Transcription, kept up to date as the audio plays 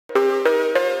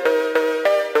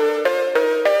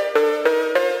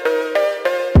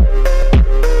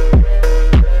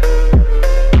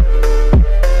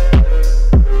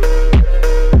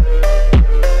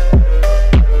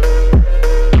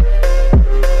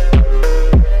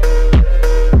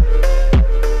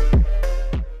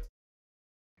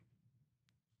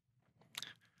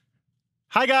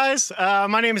Hi, guys.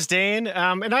 My name is Dane,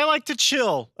 and I like to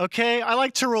chill, okay? I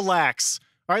like to relax.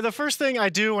 All right, the first thing I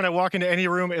do when I walk into any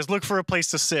room is look for a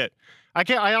place to sit.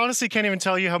 I honestly can't even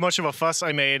tell you how much of a fuss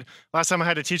I made last time I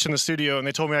had to teach in the studio and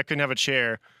they told me I couldn't have a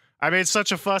chair. I made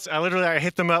such a fuss. I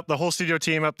hit them up, the whole studio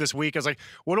team up this week. I was like,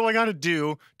 what do I got to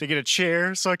do to get a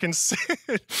chair so I can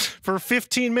sit for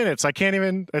 15 minutes? I can't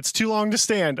even, it's too long to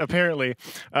stand, apparently.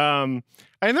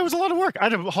 And that was a lot of work. I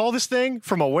had to haul this thing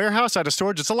from a warehouse out of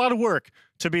storage. It's a lot of work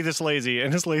to be this lazy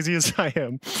and as lazy as I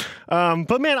am.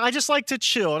 But man, I just like to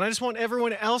chill, and I just want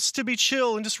everyone else to be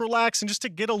chill and just relax and just to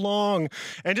get along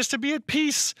and just to be at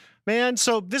peace, man.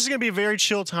 So this is going to be a very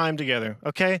chill time together,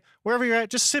 okay? Wherever you're at,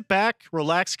 just sit back,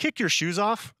 relax, kick your shoes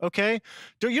off, okay?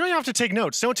 You don't even have to take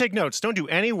notes. Don't take notes. Don't do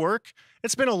any work.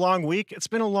 It's been a long week. It's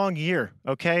been a long year,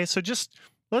 okay? So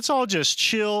let's all just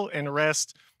chill and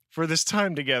rest for this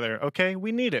time together, okay?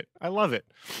 We need it. I love it.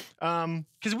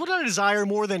 Because what I desire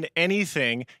more than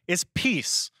anything is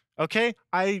peace, okay?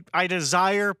 I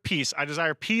desire peace. I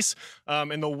desire peace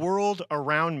in the world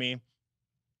around me.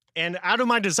 And out of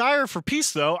my desire for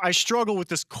peace, though, I struggle with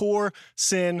this core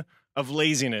sin of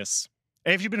laziness.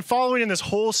 And if you've been following in this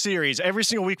whole series, every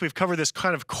single week we've covered this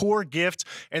kind of core gift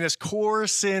and this core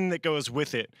sin that goes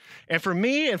with it. And for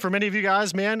me and for many of you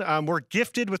guys, man, we're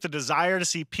gifted with the desire to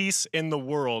see peace in the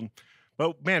world.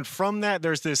 But man, from that,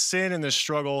 there's this sin and this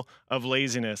struggle of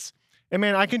laziness. And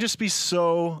man, I can just be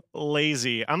so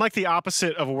lazy. I'm like the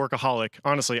opposite of a workaholic,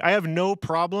 honestly. I have no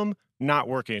problem not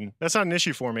working. That's not an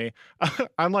issue for me.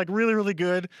 I'm like really, really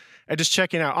good at just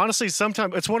checking out. Honestly,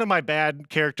 sometimes it's one of my bad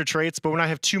character traits, but when I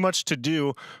have too much to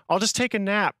do, I'll just take a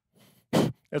nap.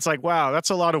 It's like, wow, that's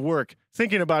a lot of work.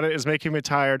 Thinking about it is making me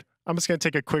tired. I'm just going to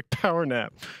take a quick power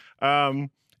nap.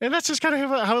 And that's just kind of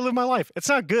how I live my life. It's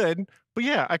not good, but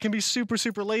yeah, I can be super,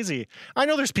 super lazy. I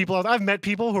know there's people, I've met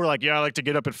people who are like, yeah, I like to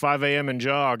get up at 5 a.m. and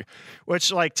jog,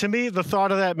 which like to me, the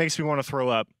thought of that makes me want to throw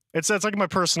up. It's like my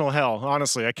personal hell,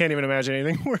 honestly. I can't even imagine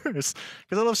anything worse because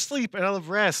I love sleep and I love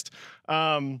rest.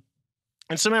 And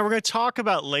so, man, we're going to talk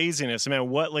about laziness and, man,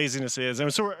 what laziness is.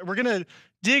 And so we're going to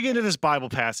dig into this Bible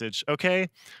passage, okay?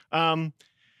 And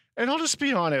I'll just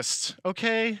be honest,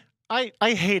 okay? I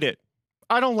hate it.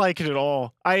 I don't like it at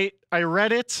all. I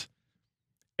read it,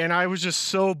 and I was just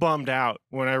so bummed out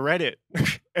when I read it.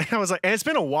 And I was like, and it's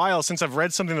been a while since I've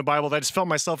read something in the Bible that I just felt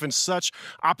myself in such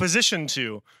opposition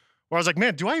to. Where I was like,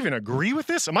 man, do I even agree with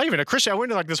this? Am I even a Christian? I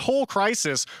went into like this whole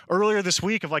crisis earlier this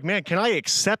week of like, man, can I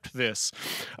accept this?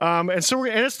 And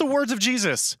it's the words of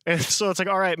Jesus. And so it's like,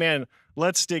 all right, man,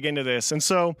 let's dig into this. And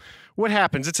so what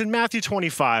happens? It's in Matthew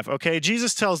 25, okay?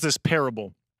 Jesus tells this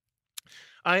parable.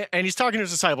 And he's talking to his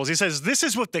disciples. He says, this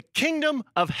is what the kingdom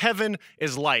of heaven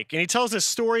is like. And he tells this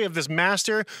story of this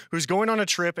master who's going on a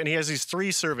trip, and he has these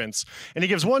 3 servants. And he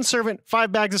gives one servant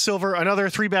 5 bags of silver, another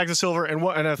 3 bags of silver,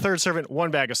 and a third servant 1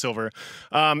 bag of silver.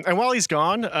 And while he's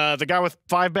gone, the guy with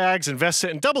 5 bags invests it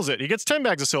and doubles it. He gets 10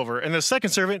 bags of silver. And the second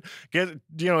servant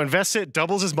invests it,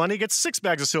 doubles his money, gets 6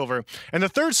 bags of silver. And the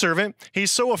third servant,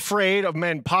 he's so afraid of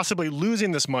possibly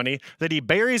losing this money that he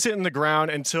buries it in the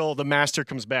ground until the master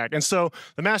comes back. And so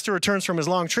the master returns from his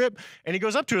long trip, and he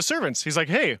goes up to his servants. He's like,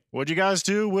 hey, what'd you guys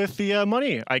do with the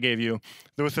money I gave you,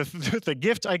 with the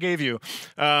gift I gave you?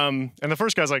 And the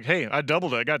first guy's like, hey, I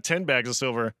doubled it. I got 10 bags of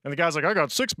silver. And the guy's like, I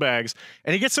got 6 bags.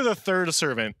 And he gets to the third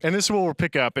servant, and this is where we'll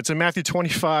pick up. It's in Matthew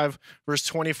 25, verse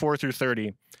 24 through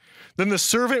 30. Then the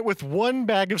servant with 1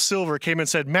 bag of silver came and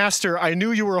said, Master, I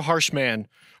knew you were a harsh man,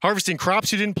 harvesting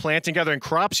crops you didn't plant and gathering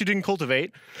crops you didn't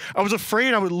cultivate. I was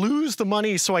afraid I would lose the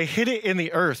money, so I hid it in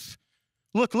the earth.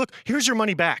 Look, here's your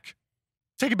money back.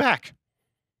 Take it back.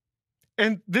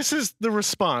 And this is the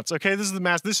response, okay?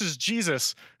 This is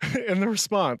Jesus in the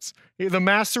response. The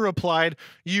master replied,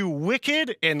 you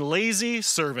wicked and lazy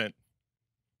servant.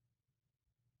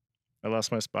 I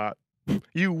lost my spot.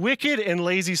 You wicked and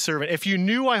lazy servant. If you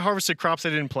knew I harvested crops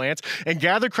I didn't plant and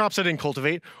gathered crops I didn't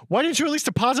cultivate, why didn't you at least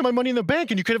deposit my money in the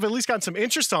bank and you could have at least gotten some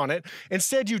interest on it?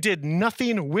 Instead, you did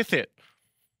nothing with it.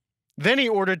 Then he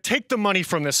ordered, take the money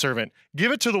from this servant,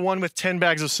 give it to the one with 10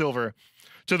 bags of silver.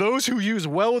 To those who use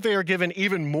well what they are given,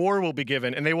 even more will be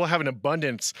given, and they will have an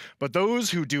abundance. But those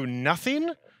who do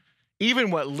nothing, even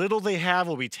what little they have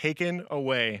will be taken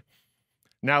away.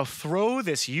 Now throw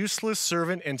this useless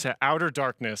servant into outer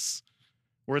darkness,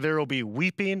 where there will be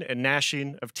weeping and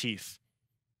gnashing of teeth.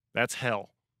 That's hell.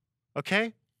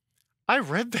 Okay? I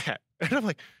read that, and I'm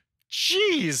like,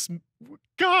 geez,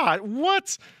 God,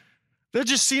 what? That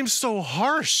just seems so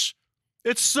harsh.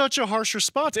 It's such a harsh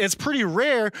response. And it's pretty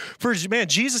rare for, man,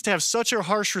 Jesus to have such a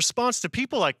harsh response to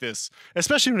people like this,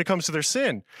 especially when it comes to their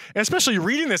sin. And especially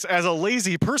reading this as a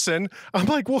lazy person, I'm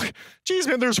like, well, geez,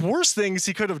 man, there's worse things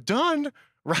he could have done.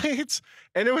 right?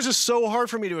 And it was just so hard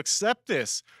for me to accept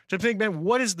this, to think, man,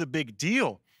 what is the big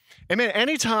deal? And man,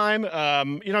 anytime,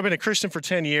 I've been a Christian for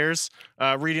 10 years,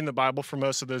 reading the Bible for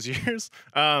most of those years.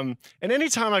 And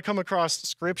anytime I come across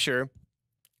scripture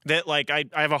that like I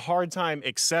have a hard time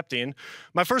accepting,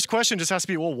 my first question just has to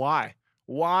be, well, why?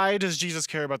 Why does Jesus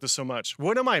care about this so much?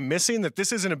 What am I missing that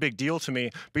this isn't a big deal to me,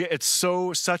 but yet it's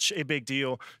such a big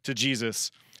deal to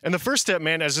Jesus? And the first step,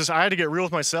 man, is just I had to get real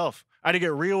with myself. I had to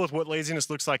get real with what laziness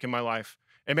looks like in my life.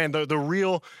 And man, the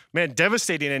real, man,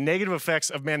 devastating and negative effects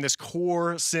of, man, this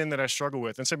core sin that I struggle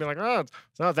with. And so being like, oh,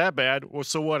 it's not that bad. Well,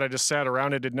 so what? I just sat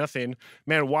around and did nothing.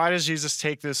 Man, why does Jesus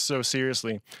take this so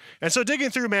seriously? And so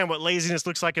digging through, man, what laziness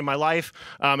looks like in my life,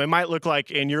 it might look like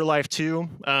in your life too,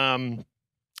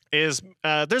 there's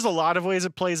a lot of ways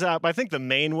it plays out, but I think the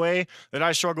main way that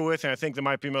I struggle with, and I think that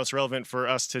might be most relevant for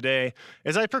us today,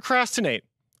 is I procrastinate.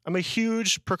 I'm a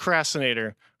huge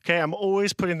procrastinator. Okay, I'm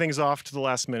always putting things off to the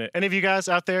last minute. Any of you guys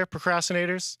out there,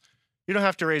 procrastinators? You don't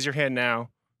have to raise your hand now.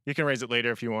 You can raise it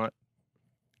later if you want.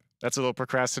 That's a little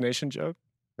procrastination joke.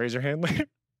 Raise your hand later.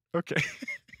 Okay.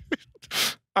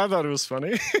 I thought it was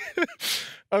funny.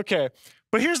 Okay,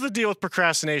 but here's the deal with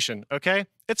procrastination, okay?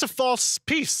 It's a false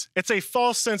peace. It's a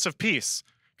false sense of peace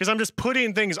because I'm just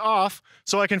putting things off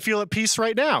so I can feel at peace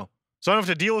right now. So I don't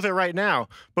have to deal with it right now.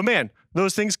 But man,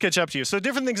 those things catch up to you. So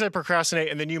different things I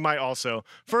procrastinate, and then you might also.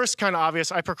 First, kind of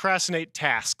obvious, I procrastinate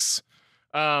tasks.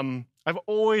 I've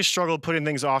always struggled putting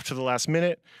things off to the last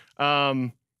minute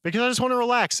because I just want to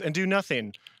relax and do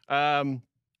nothing. And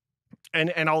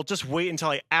I'll just wait until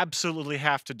I absolutely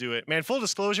have to do it. Man, full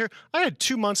disclosure, I had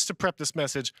 2 months to prep this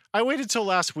message. I waited till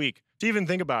last week to even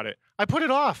think about it. I put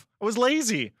it off. I was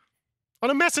lazy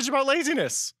on a message about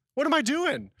laziness. What am I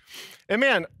doing? And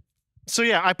man, so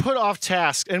yeah, I put off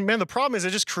tasks. And man, the problem is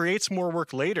it just creates more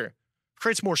work later.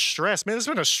 Creates more stress. Man, this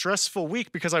has been a stressful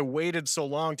week because I waited so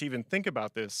long to even think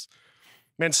about this.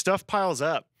 Man, stuff piles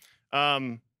up.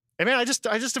 And man, I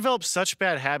just developed such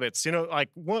bad habits. You know, like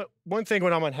one thing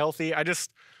when I'm unhealthy, I'll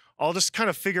just kind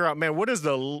of figure out, man, what is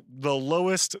the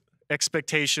lowest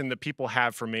expectation that people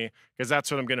have for me? Because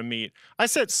that's what I'm going to meet. I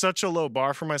set such a low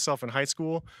bar for myself in high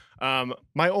school.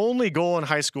 My only goal in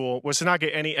high school was to not get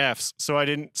any Fs, so I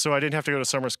didn't have to go to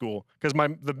summer school. Because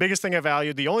the biggest thing I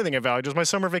valued, the only thing I valued, was my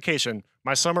summer vacation,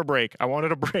 my summer break. I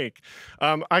wanted a break.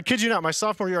 I kid you not, my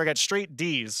sophomore year I got straight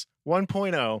Ds,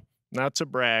 1.0. Not to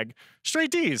brag,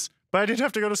 straight D's, but I didn't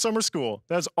have to go to summer school.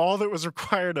 That's all that was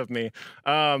required of me.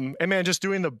 And man, just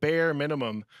doing the bare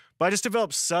minimum. But I just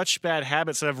developed such bad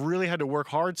habits that I've really had to work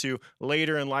hard to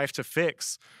later in life to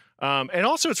fix. And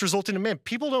also it's resulting in, man,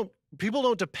 people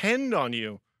don't depend on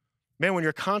you. Man, when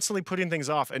you're constantly putting things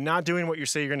off and not doing what you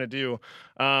say you're gonna do.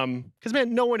 Because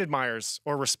man, no one admires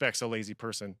or respects a lazy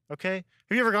person, okay?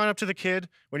 Have you ever gone up to the kid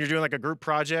when you're doing like a group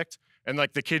project and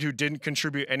like the kid who didn't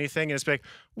contribute anything and it's like,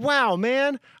 wow,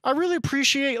 man, I really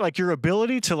appreciate like your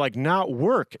ability to like not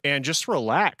work and just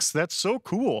relax. That's so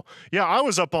cool. Yeah, I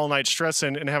was up all night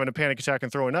stressing and having a panic attack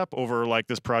and throwing up over like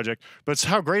this project, but it's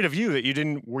how great of you that you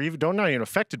not even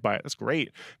affected by it. That's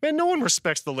great. Man, no one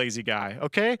respects the lazy guy,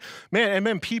 okay? Man, and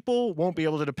then people won't be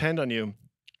able to depend on you.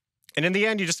 And in the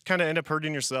end, you just kind of end up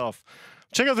hurting yourself.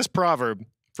 Check out this proverb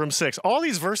from 6. All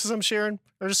these verses I'm sharing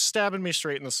are just stabbing me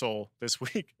straight in the soul this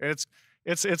week. And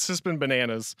it's just been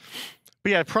bananas.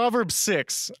 But yeah, Proverbs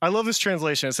 6. I love this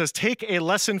translation. It says, "Take a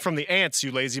lesson from the ants,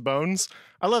 you lazy bones."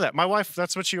 I love that. My wife,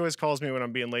 that's what she always calls me when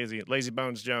I'm being lazy. Lazy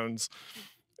Bones Jones.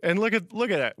 And look at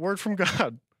that. Word from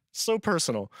God. So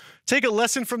personal. "Take a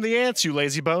lesson from the ants, you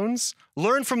lazy bones.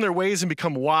 Learn from their ways and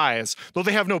become wise. Though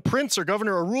they have no prince or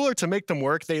governor or ruler to make them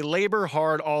work, they labor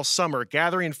hard all summer,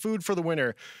 gathering food for the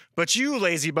winter. But you,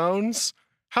 lazy bones,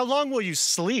 how long will you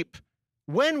sleep?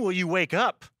 When will you wake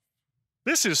up?"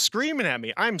 This is screaming at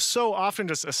me. I'm so often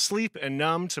just asleep and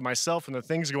numb to myself and the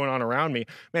things going on around me.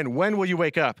 Man, when will you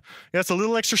wake up? That's a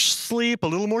little extra sleep, a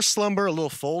little more slumber, a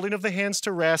little folding of the hands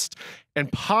to rest,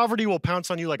 and poverty will pounce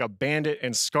on you like a bandit,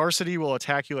 and scarcity will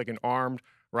attack you like an armed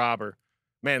robber.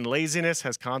 Man, laziness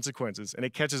has consequences, and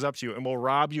it catches up to you and will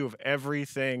rob you of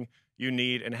everything you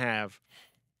need and have.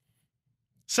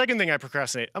 Second thing I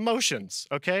procrastinate, emotions,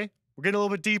 okay? We're getting a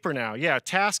little bit deeper now. Yeah,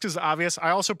 tasks is obvious. I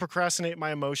also procrastinate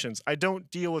my emotions. I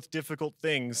don't deal with difficult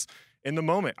things in the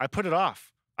moment. I put it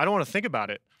off. I don't want to think about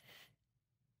it.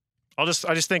 I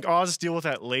just think, oh, I'll just deal with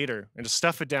that later and just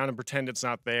stuff it down and pretend it's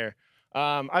not there.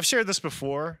 I've shared this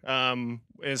before, and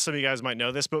some of you guys might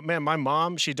know this, but man, my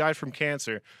mom, she died from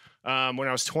cancer when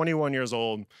I was 21 years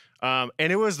old. And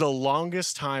it was the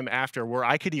longest time after where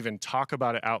I could even talk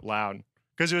about it out loud.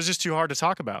 because it was just too hard to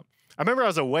talk about. I remember I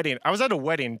was at a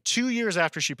wedding 2 years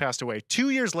after she passed away. 2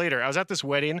 years later, I was at this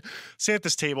wedding, sitting at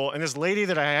this table, and this lady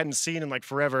that I hadn't seen in like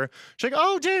forever, she's like,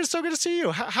 "Oh, Dane, it's so good to see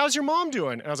you. How's your mom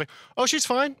doing?" And I was like, "Oh, she's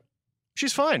fine.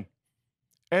 She's fine."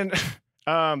 And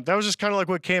that was just kind of like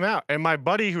what came out. And my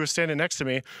buddy who was standing next to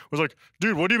me was like,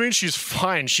 "Dude, what do you mean she's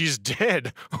fine? She's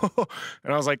dead."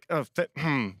 And I was like, "Oh,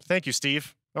 thank you,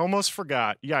 Steve. I almost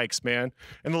forgot. Yikes, man."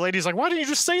 And the lady's like, "Why didn't you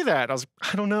just say that?" I was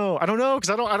like, I don't know.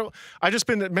 Because I just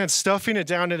been, man, stuffing it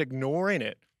down and ignoring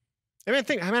it. And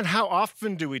man, how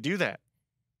often do we do that?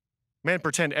 Man,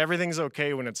 pretend everything's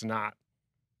okay when it's not.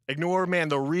 Ignore, man,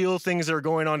 the real things that are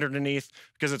going on underneath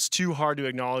because it's too hard to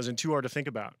acknowledge and too hard to think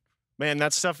about. Man,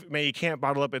 that stuff, man, you can't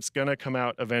bottle up. It's going to come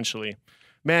out eventually.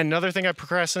 Man, another thing I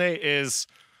procrastinate is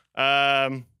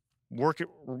building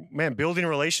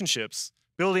relationships.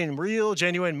 Building real,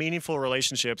 genuine, meaningful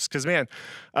relationships. Because, man,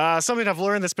 something I've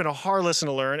learned that's been a hard lesson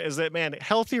to learn is that, man,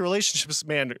 healthy relationships,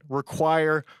 man,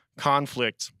 require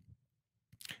conflict.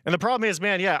 And the problem is,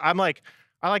 man, yeah, I like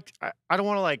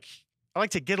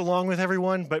to get along with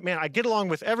everyone, but man, I get along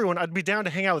with everyone. I'd be down to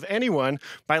hang out with anyone,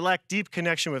 but I lack deep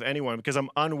connection with anyone because I'm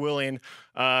unwilling,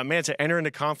 man, to enter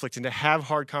into conflict and to have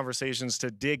hard conversations,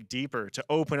 to dig deeper, to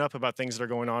open up about things that are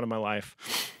going on in my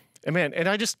life. And man,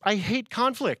 I hate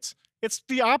conflict. It's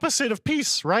the opposite of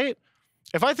peace, right?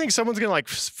 If I think someone's gonna like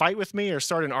fight with me or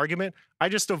start an argument, I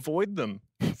just avoid them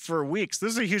for weeks.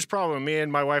 This is a huge problem. Me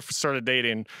and my wife started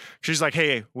dating. She's like,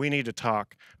 "Hey, we need to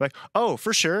talk." I'm like, "Oh,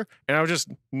 for sure." And I would just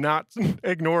not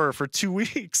ignore her for 2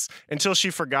 weeks until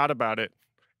she forgot about it.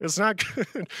 It's not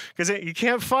good because you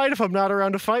can't fight if I'm not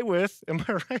around to fight with. Am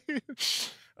I right?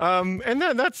 And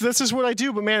then this is what I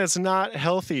do, but man, it's not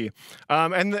healthy.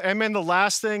 And then the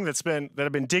last thing that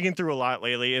I've been digging through a lot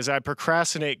lately is I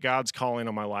procrastinate God's calling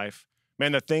on my life.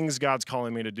 Man, the things God's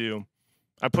calling me to do,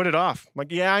 I put it off. I'm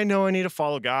like, yeah, I know I need to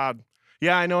follow God.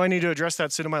 Yeah, I know I need to address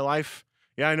that sin in my life.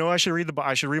 Yeah, I know I should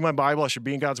read my Bible. I should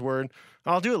be in God's word.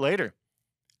 I'll do it later.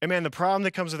 And man, the problem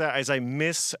that comes with that is I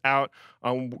miss out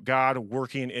on God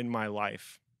working in my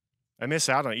life. I miss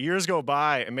out on it. Years go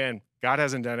by, and man, God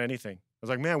hasn't done anything. I was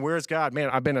like, man, where's God?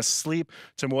 Man, I've been asleep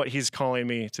to what he's calling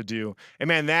me to do. And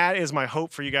man, that is my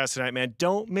hope for you guys tonight, man.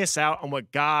 Don't miss out on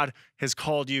what God has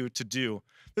called you to do.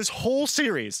 This whole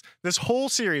series,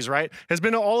 right, has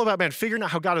been all about, man, figuring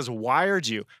out how God has wired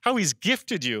you, how he's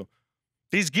gifted you.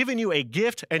 He's given you a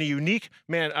gift and a unique,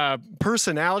 man,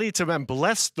 personality to, man,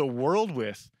 bless the world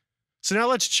with. So now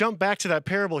let's jump back to that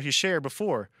parable he shared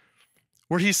before,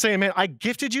 where he's saying, man, I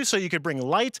gifted you so you could bring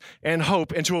light and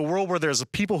hope into a world where there's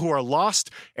people who are lost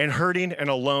and hurting and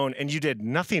alone, and you did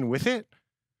nothing with it.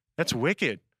 That's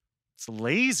wicked. It's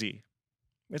lazy.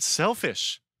 It's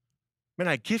selfish. Man,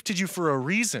 I gifted you for a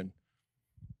reason.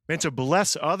 Man, to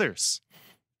bless others.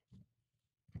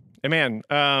 And man,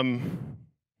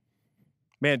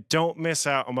 don't miss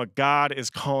out on what God is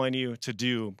calling you to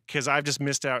do, because I've just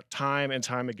missed out time and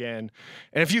time again.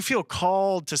 And if you feel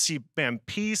called to see, man,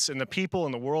 peace in the people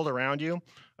in the world around you,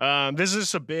 this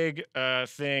is a big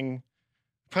thing,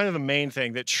 kind of the main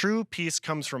thing, that true peace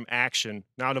comes from action,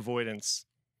 not avoidance.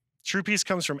 True peace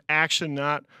comes from action,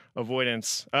 not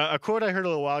avoidance. A quote I heard a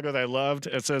little while ago that I loved,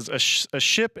 it says, a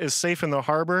ship is safe in the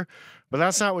harbor, but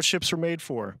that's not what ships are made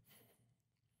for.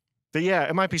 That, yeah,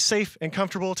 it might be safe and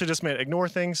comfortable to just, man, ignore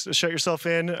things, shut yourself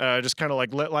in, just kind of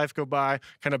like let life go by,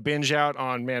 kind of binge out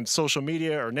on, man, social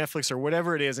media or Netflix or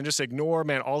whatever it is, and just ignore,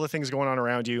 man, all the things going on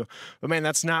around you. But, man,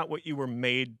 that's not what you were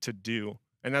made to do,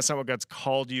 and that's not what God's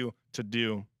called you to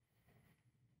do.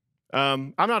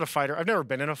 I'm not a fighter. I've never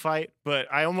been in a fight, but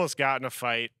I almost got in a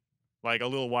fight like a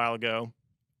little while ago.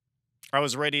 I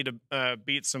was ready to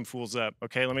beat some fools up.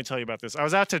 Okay, let me tell you about this. I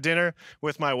was out to dinner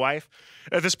with my wife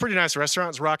at this pretty nice restaurant.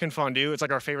 It's Rockin' Fondue. It's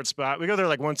like our favorite spot. We go there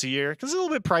like once a year because it's a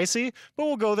little bit pricey, but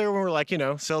we'll go there when we're like,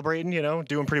 celebrating,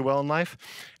 doing pretty well in life.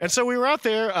 And so we were out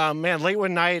there, man, late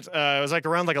one night. It was like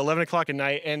around like 11 o'clock at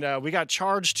night, and we got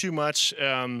charged too much.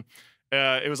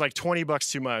 It was like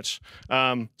 $20 too much.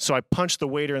 So I punched the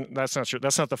waiter, and that's not true.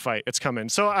 That's not the fight. It's coming.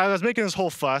 So I was making this whole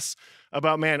fuss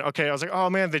about, man, okay, I was like, oh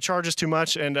man, they charge us too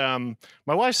much. And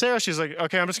my wife, Sarah, she's like,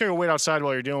 okay, I'm just gonna go wait outside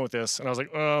while you're dealing with this. And I was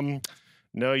like,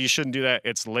 no, you shouldn't do that.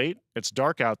 It's late. It's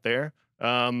dark out there.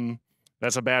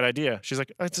 That's a bad idea. She's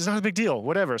like, it's not a big deal,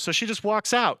 whatever. So she just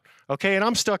walks out, okay? And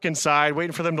I'm stuck inside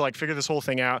waiting for them to like figure this whole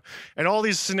thing out. And all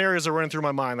these scenarios are running through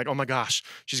my mind, like, oh my gosh,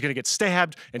 she's gonna get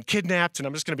stabbed and kidnapped, and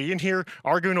I'm just gonna be in here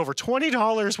arguing over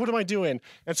 $20. What am I doing?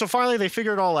 And so finally they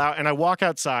figure it all out, and I walk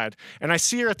outside, and I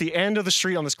see her at the end of the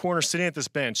street on this corner sitting at this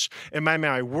bench, and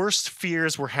my worst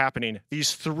fears were happening.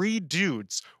 These 3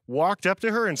 dudes walked up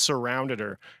to her and surrounded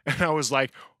her. And I was like,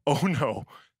 oh no,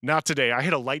 not today. I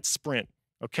hit a light sprint.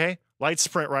 okay? Light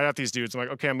sprint right at these dudes. I'm like,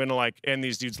 okay, I'm gonna like end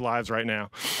these dudes' lives right now.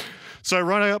 So I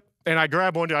run up and I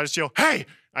grab one dude. I just yell, hey!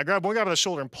 I grab one guy by the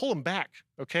shoulder and pull him back,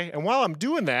 okay? And while I'm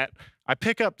doing that, I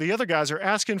pick up the other guys are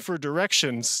asking for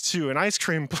directions to an ice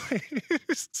cream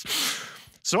place.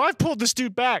 So I've pulled this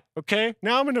dude back, okay?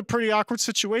 Now I'm in a pretty awkward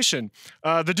situation.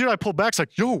 The dude I pulled back's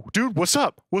like, yo, dude, what's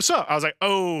up? What's up? I was like,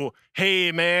 oh,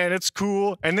 hey, man, it's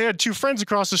cool. And they had two friends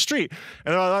across the street.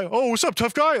 And they're like, oh, what's up,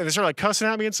 tough guy? And they started like cussing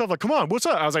at me and stuff. Like, come on, what's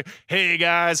up? I was like, hey,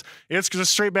 guys. It's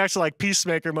just straight back to like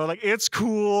peacemaker mode. Like, it's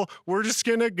cool. We're just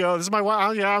going to go. This is my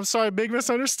wife. Yeah, I'm sorry, big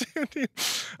misunderstanding.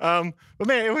 But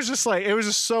man, it was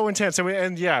just so intense. And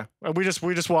we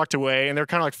just walked away and they're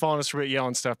kind of like following us for a bit,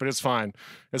 yelling stuff, but it's fine.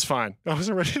 It's fine. I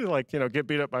wasn't ready to like, get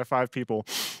beat up by 5 people.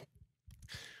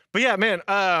 But yeah, man,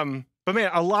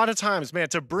 a lot of times, man,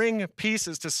 to bring peace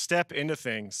is to step into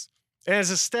things. And it's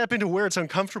to step into where it's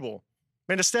uncomfortable.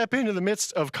 Man, to step into the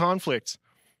midst of conflict.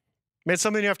 Man, it's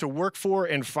something you have to work for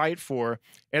and fight for.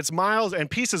 And it's miles, and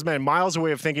peace is, man, miles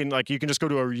away of thinking like you can just go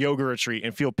to a yoga retreat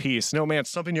and feel peace. No, man, it's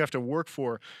something you have to work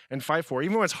for and fight for,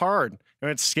 even when it's hard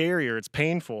and it's scary or it's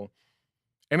painful.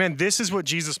 And man, this is what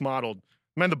Jesus modeled.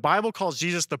 Man, the Bible calls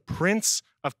Jesus the Prince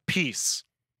of Peace.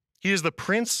 He is the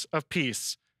Prince of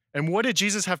Peace. And what did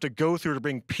Jesus have to go through to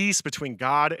bring peace between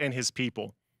God and his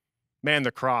people? Man,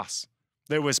 the cross.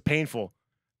 That was painful.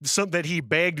 So that he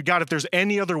begged God, if there's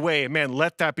any other way, man,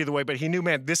 let that be the way. But he knew,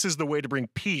 man, this is the way to bring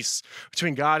peace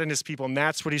between God and his people. And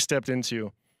that's what he stepped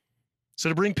into. So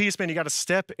to bring peace, man, you got to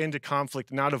step into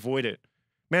conflict, not avoid it.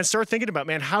 Man, start thinking about,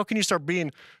 man, how can you start be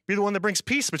the one that brings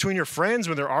peace between your friends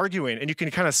when they're arguing and you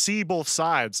can kind of see both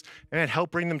sides and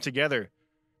help bring them together.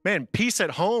 Man, peace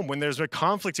at home when there's a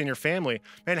conflict in your family.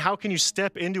 Man, how can you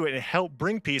step into it and help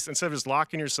bring peace instead of just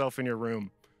locking yourself in your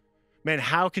room? Man,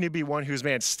 how can you be one who's,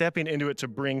 man, stepping into it to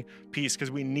bring peace? Because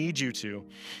we need you to.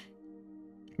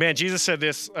 Man, Jesus said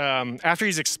this after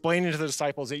he's explaining to the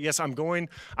disciples that, yes, I'm going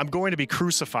to be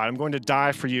crucified. I'm going to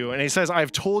die for you. And he says,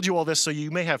 I've told you all this so you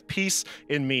may have peace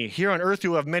in me. Here on earth,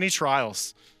 you will have many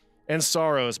trials and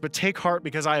sorrows, but take heart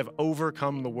because I have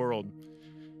overcome the world.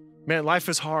 Man, life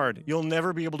is hard. You'll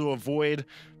never be able to avoid,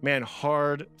 man,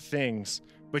 hard things.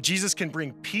 But Jesus can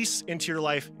bring peace into your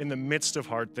life in the midst of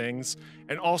hard things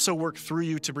and also work through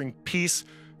you to bring peace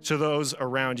to those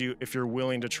around you if you're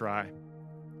willing to try.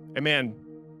 And man,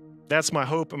 that's my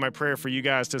hope and my prayer for you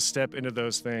guys to step into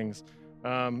those things.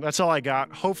 That's all I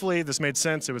got. Hopefully this made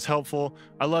sense. It was helpful.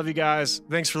 I love you guys.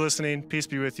 Thanks for listening. Peace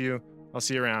be with you. I'll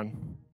see you around.